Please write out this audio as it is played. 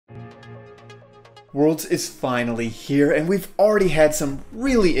Worlds is finally here, and we've already had some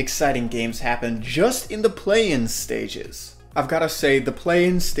really exciting games happen just in the play-in stages. I've gotta say, the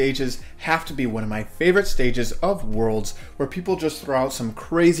play-in stages have to be one of my favorite stages of Worlds, where people just throw out some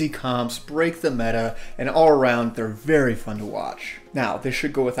crazy comps, break the meta, and all around they're very fun to watch. Now, this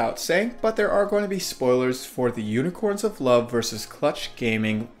should go without saying, but there are going to be spoilers for the Unicorns of Love vs Clutch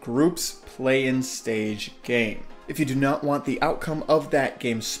Gaming Group's play-in stage game. If you do not want the outcome of that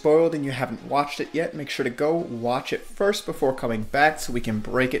game spoiled and you haven't watched it yet, make sure to go watch it first before coming back so we can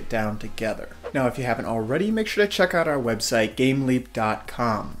break it down together. Now, if you haven't already, make sure to check out our website,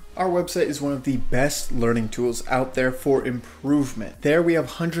 GameLeap.com. Our website is one of the best learning tools out there for improvement. There we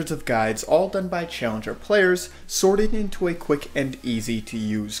have hundreds of guides, all done by challenger players, sorted into a quick and easy to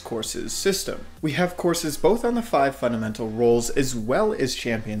use courses system. We have courses both on the 5 fundamental roles as well as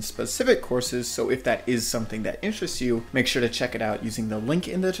champion specific courses, so if that is something that interests you, make sure to check it out using the link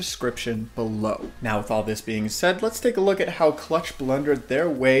in the description below. Now, with all this being said, let's take a look at how Clutch blundered their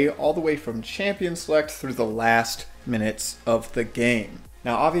way all the way from champion select through the last minutes of the game.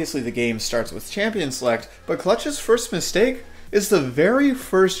 Now, obviously the game starts with champion select, but Clutch's first mistake is the very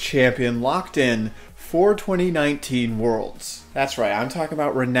first champion locked in for 2019 Worlds. That's right, I'm talking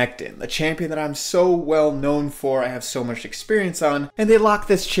about Renekton, the champion that I'm so well known for, I have so much experience on, and they lock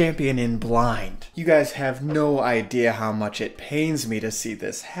this champion in blind. You guys have no idea how much it pains me to see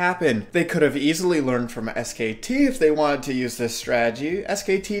this happen. They could have easily learned from SKT if they wanted to use this strategy.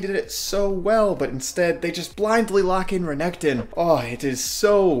 SKT did it so well, but instead they just blindly lock in Renekton. Oh, it is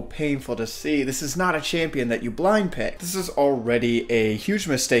so painful to see. This is not a champion that you blind pick. This is already a huge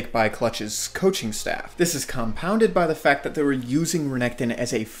mistake by Clutch's coaching staff. This is compounded by the fact that they were using Renekton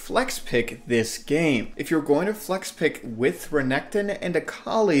as a flex pick this game. If you're going to flex pick with Renekton and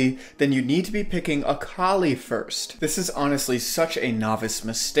Akali, then you need to be picking Akali first. This is honestly such a novice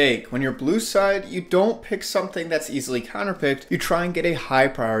mistake. When you're blue side, you don't pick something that's easily counterpicked, you try and get a high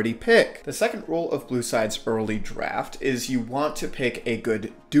priority pick. The second rule of blue side's early draft is you want to pick a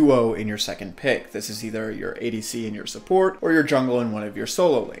good duo in your second pick. This is either your ADC and your support, or your jungle and one of your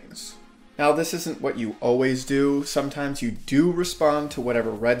solo lanes. Now, this isn't what you always do. Sometimes you do respond to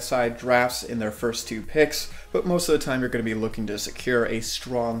whatever red side drafts in their first 2 picks, but most of the time you're going to be looking to secure a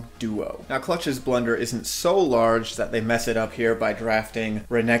strong duo. Now, Clutch's blunder isn't so large that they mess it up here by drafting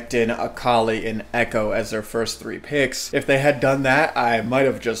Renekton, Akali, and Echo as their first 3 picks. If they had done that, I might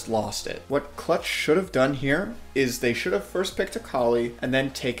have just lost it. What Clutch should have done here is they should have first picked Akali and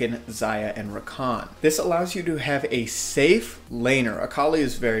then taken Xayah and Rakan. This allows you to have a safe laner. Akali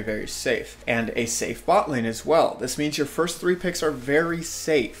is very, very safe, and a safe bot lane as well. This means your first 3 picks are very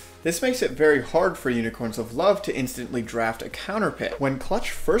safe. This makes it very hard for Unicorns of Love to instantly draft a counter pick. When Clutch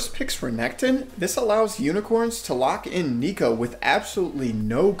first picks Renekton, this allows Unicorns to lock in Neeko with absolutely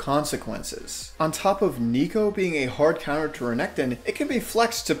no consequences. On top of Neeko being a hard counter to Renekton, it can be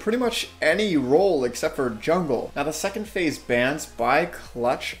flexed to pretty much any role except for jungle. Now, the second phase bans by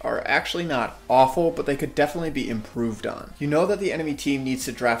Clutch are actually not awful, but they could definitely be improved on. You know that the enemy team needs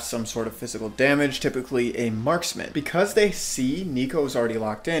to draft some sort of physical damage, typically a marksman. Because they see Neeko is already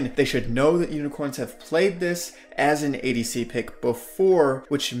locked in, they should know that Unicorns have played this as an ADC pick before,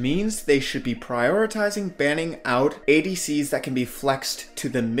 which means they should be prioritizing banning out ADCs that can be flexed to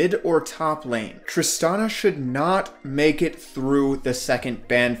the mid or top lane. Tristana should not make it through the second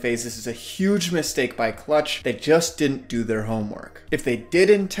ban phase. This is a huge mistake by Clutch. They just didn't do their homework. If they did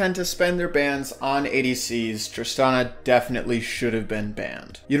intend to spend their bans on ADCs, Tristana definitely should have been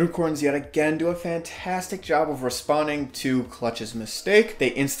banned. Unicorns yet again do a fantastic job of responding to Clutch's mistake. They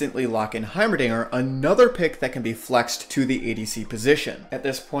instantly lock in Heimerdinger, another pick that can be flexed to the ADC position. At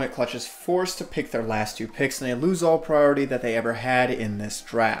this point, Clutch is forced to pick their last 2 picks and they lose all priority that they ever had in this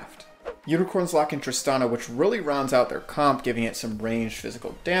draft. Unicorns lock in Tristana, which really rounds out their comp, giving it some ranged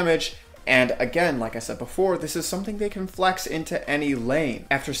physical damage. And again, like I said before, this is something they can flex into any lane.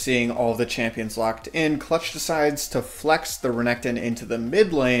 After seeing all the champions locked in, Clutch decides to flex the Renekton into the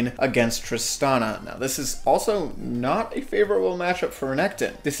mid lane against Tristana. Now, this is also not a favorable matchup for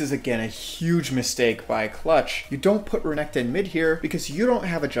Renekton. This is again a huge mistake by Clutch. You don't put Renekton mid here because you don't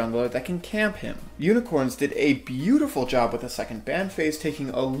have a jungler that can camp him. Unicorns did a beautiful job with the second ban phase, taking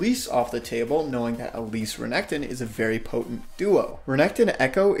Elise off the table, knowing that Elise Renekton is a very potent duo. Renekton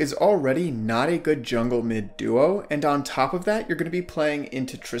Echo is already not a good jungle mid duo, and on top of that, you're going to be playing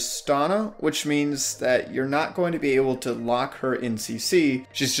into Tristana, which means that you're not going to be able to lock her in CC.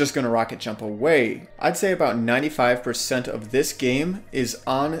 She's just going to rocket jump away. I'd say about 95% of this game is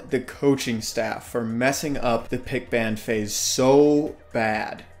on the coaching staff for messing up the pick ban phase so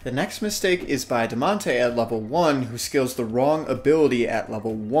bad. The next mistake is by Damonte at level 1, who skills the wrong ability at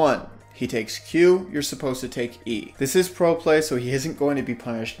level 1. he takes Q, you're supposed to take E. This is pro play, so he isn't going to be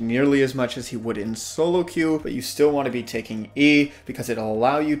punished nearly as much as he would in solo queue, but you still want to be taking E because it'll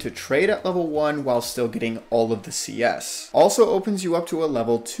allow you to trade at level 1 while still getting all of the CS. Also opens you up to a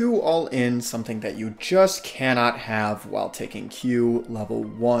level 2 all-in, something that you just cannot have while taking Q level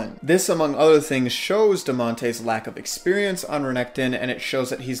 1. This, among other things, shows Damonte's lack of experience on Renekton, and it shows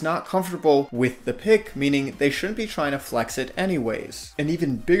that he's not comfortable with the pick, meaning they shouldn't be trying to flex it anyways. An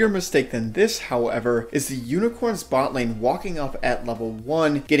even bigger mistake than this, however, is the Unicorn's bot lane walking up at level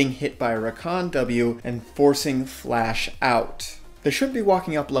 1, getting hit by a Rakan W, and forcing Flash out. They should be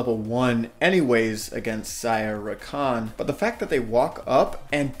walking up level 1 anyways against Xayah Rakan, but the fact that they walk up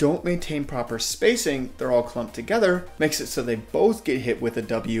and don't maintain proper spacing, they're all clumped together, makes it so they both get hit with a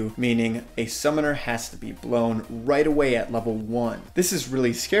W, meaning a summoner has to be blown right away at level 1. This is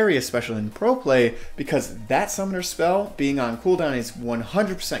really scary, especially in pro play, because that summoner spell being on cooldown is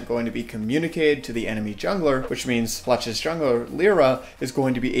 100% going to be communicated to the enemy jungler, which means Fletch's jungler, Lyra, is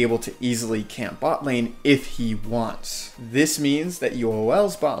going to be able to easily camp bot lane if he wants. This means that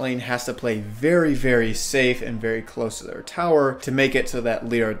UOL's bot lane has to play very, very safe and very close to their tower to make it so that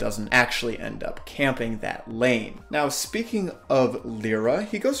Lyra doesn't actually end up camping that lane. Now, speaking of Lyra,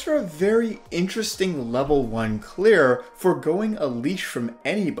 he goes for a very interesting level 1 clear, foregoing a leash from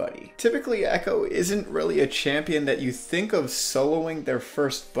anybody. Typically, Echo isn't really a champion that you think of soloing their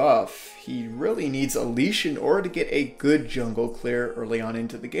first buff. He really needs a leash in order to get a good jungle clear early on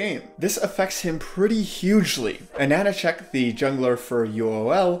into the game. This affects him pretty hugely. Ananachek, the jungler for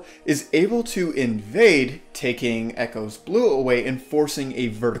UOL, is able to invade, taking Echo's blue away and forcing a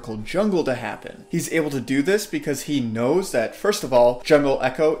vertical jungle to happen. He's able to do this because he knows that, first of all, jungle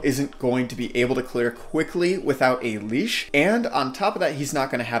Echo isn't going to be able to clear quickly without a leash, and on top of that, he's not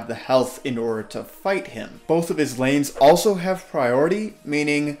going to have the health in order to fight him. Both of his lanes also have priority,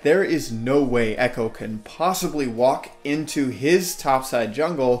 meaning there is no way Echo can possibly walk into his topside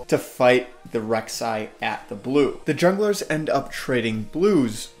jungle to fight the Rek'Sai at the blue. The junglers end up trading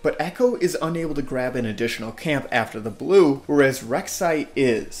blues, but Echo is unable to grab an additional camp after the blue, whereas Rek'Sai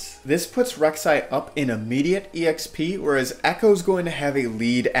is. This puts Rek'Sai up in immediate EXP, whereas Echo's going to have a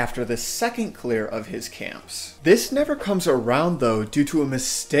lead after the second clear of his camps. This never comes around though due to a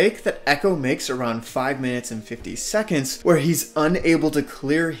mistake that Echo makes around 5 minutes and 50 seconds where he's unable to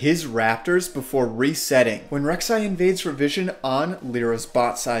clear his raptors before resetting. When Rek'Sai invades Revision on Lyra's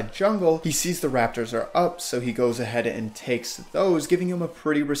bot side jungle, he sees the raptors are up, so he goes ahead and takes those, giving him a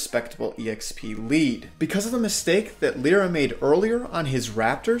pretty respectable EXP lead. Because of the mistake that Lyra made earlier on his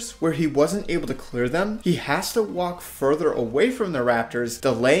raptors, where he wasn't able to clear them, he has to walk further away from the raptors,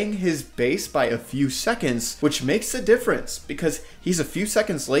 delaying his base by a few seconds, which makes a difference because he's a few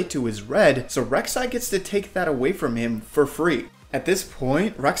seconds late to his red, so Rek'Sai gets to take that away from him for free. At this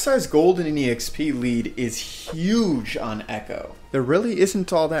point, Rek'Sai's golden EXP lead is huge on Echo. There really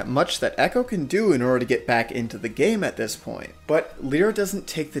isn't all that much that Echo can do in order to get back into the game at this point. But Lyra doesn't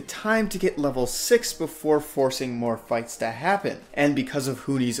take the time to get level 6 before forcing more fights to happen. And because of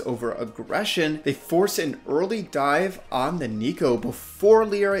Huni's over-aggression, they force an early dive on the Nico before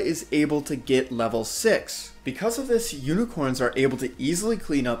Lyra is able to get level 6. Because of this, Unicorns are able to easily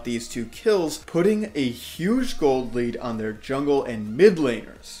clean up these 2 kills, putting a huge gold lead on their jungle and mid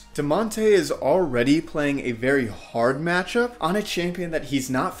laners. Damonte is already playing a very hard matchup on a champion that he's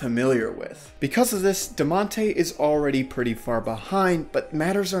not familiar with. Because of this, Damonte is already pretty far behind, but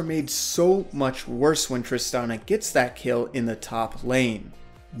matters are made so much worse when Tristana gets that kill in the top lane.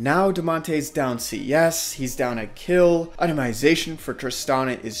 Now Damonte's down CS, he's down a kill, itemization for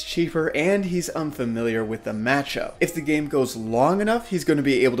Tristana is cheaper, and he's unfamiliar with the matchup. If the game goes long enough, he's going to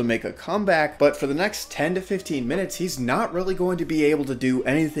be able to make a comeback, but for the next 10 to 15 minutes, he's not really going to be able to do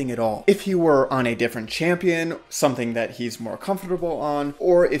anything at all. If he were on a different champion, something that he's more comfortable on,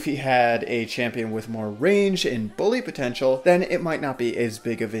 or if he had a champion with more range and bully potential, then it might not be as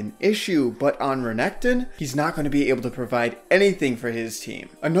big of an issue, but on Renekton, he's not going to be able to provide anything for his team.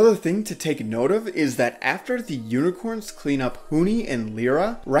 Another thing to take note of is that after the Unicorns clean up Huni and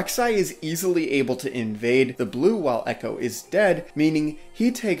Lyra, Rek'Sai is easily able to invade the blue while Echo is dead, meaning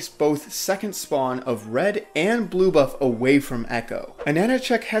he takes both second spawn of red and blue buff away from Echo.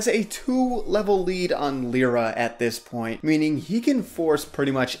 Ananachek has a 2-level lead on Lyra at this point, meaning he can force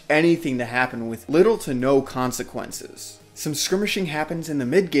pretty much anything to happen with little to no consequences. Some skirmishing happens in the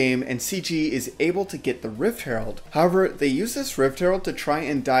mid game and CG is able to get the Rift Herald. However, they use this Rift Herald to try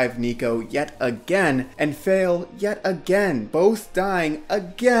and dive Nico yet again and fail yet again, both dying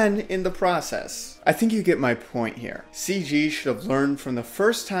again in the process. I think you get my point here. CG should have learned from the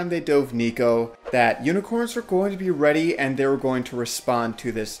first time they dove Nico that unicorns were going to be ready and they were going to respond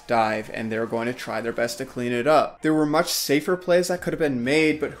to this dive and they were going to try their best to clean it up. There were much safer plays that could have been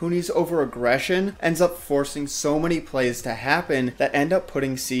made, but Huni's over-aggression ends up forcing so many plays to happen that end up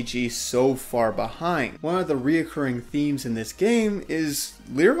putting CG so far behind. One of the reoccurring themes in this game is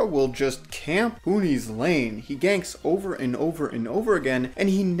Lyra will just camp Huni's lane. He ganks over and over and over again, and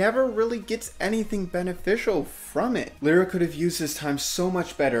he never really gets anything beneficial from it. Lyra could have used his time so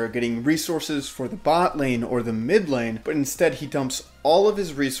much better getting resources for the bot lane or the mid lane, but instead he dumps all of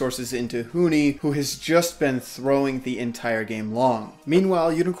his resources into Huni, who has just been throwing the entire game long.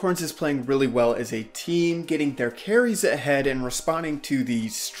 Meanwhile, Unicorns is playing really well as a team, getting their carries ahead and responding to the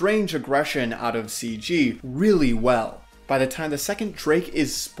strange aggression out of CG really well. By the time the second Drake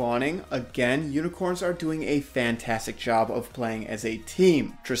is spawning, again, Unicorns are doing a fantastic job of playing as a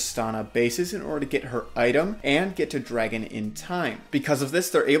team. Tristana bases in order to get her item and get to Dragon in time. Because of this,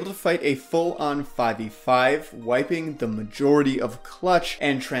 they're able to fight a full-on 5v5, wiping the majority of clutch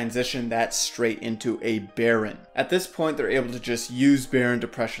and transition that straight into a Baron. At this point, they're able to just use Baron to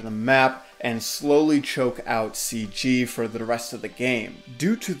pressure the map and slowly choke out CG for the rest of the game.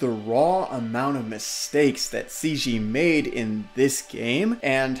 Due to the raw amount of mistakes that CG made in this game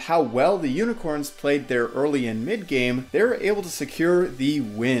and how well the Unicorns played their early and mid game, they were able to secure the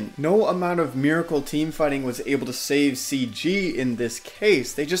win. No amount of miracle team fighting was able to save CG in this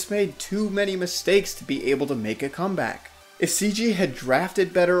case. They just made too many mistakes to be able to make a comeback. If CG had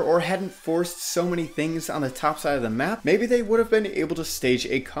drafted better or hadn't forced so many things on the top side of the map, maybe they would have been able to stage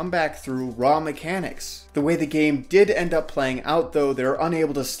a comeback through raw mechanics. The way the game did end up playing out though, they're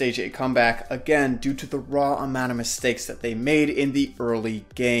unable to stage a comeback again due to the raw amount of mistakes that they made in the early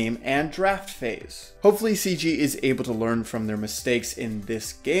game and draft phase. Hopefully CG is able to learn from their mistakes in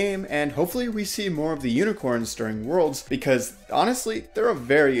this game, and hopefully we see more of the Unicorns during Worlds, because honestly, they're a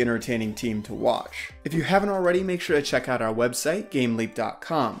very entertaining team to watch. If you haven't already, make sure to check out our website,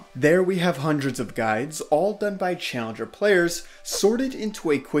 GameLeap.com. There we have hundreds of guides, all done by challenger players, sorted into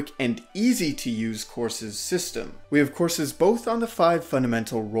a quick and easy to use courses system. We have courses both on the 5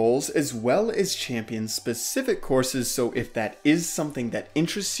 fundamental roles as well as champion specific courses, so if that is something that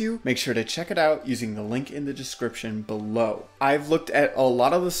interests you, make sure to check it out using the link in the description below. I've looked at a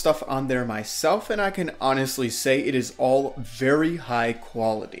lot of the stuff on there myself, and I can honestly say it is all very high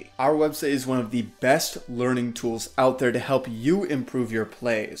quality. Our website is one of the best learning tools out there to help you improve your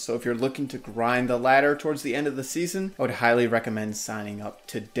plays, so if you're looking to grind the ladder towards the end of the season, I would highly recommend signing up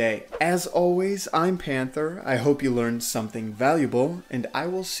today. As always, I'm Panther. I hope you learned something valuable, and I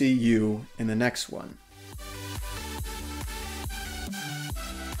will see you in the next one.